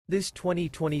This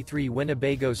 2023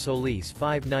 Winnebago Solis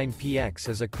 59PX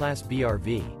is a Class B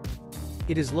RV.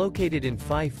 It is located in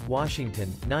Fife,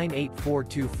 Washington,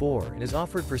 98424 and is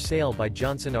offered for sale by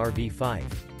Johnson RV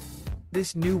Fife.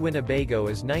 This new Winnebago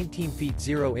is 19 feet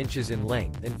 0 inches in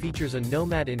length and features a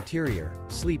NOMAD interior,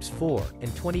 sleeps 4,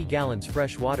 and 20 gallons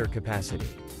fresh water capacity.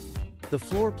 The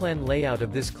floor plan layout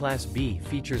of this Class B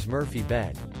features Murphy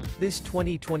bed. This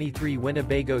 2023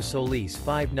 Winnebago Solis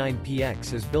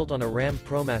 59PX is built on a Ram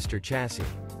ProMaster chassis.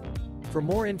 For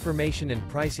more information and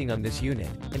pricing on this unit,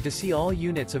 and to see all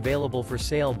units available for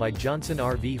sale by Johnson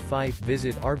RV Fife,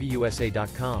 visit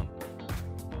RVUSA.com.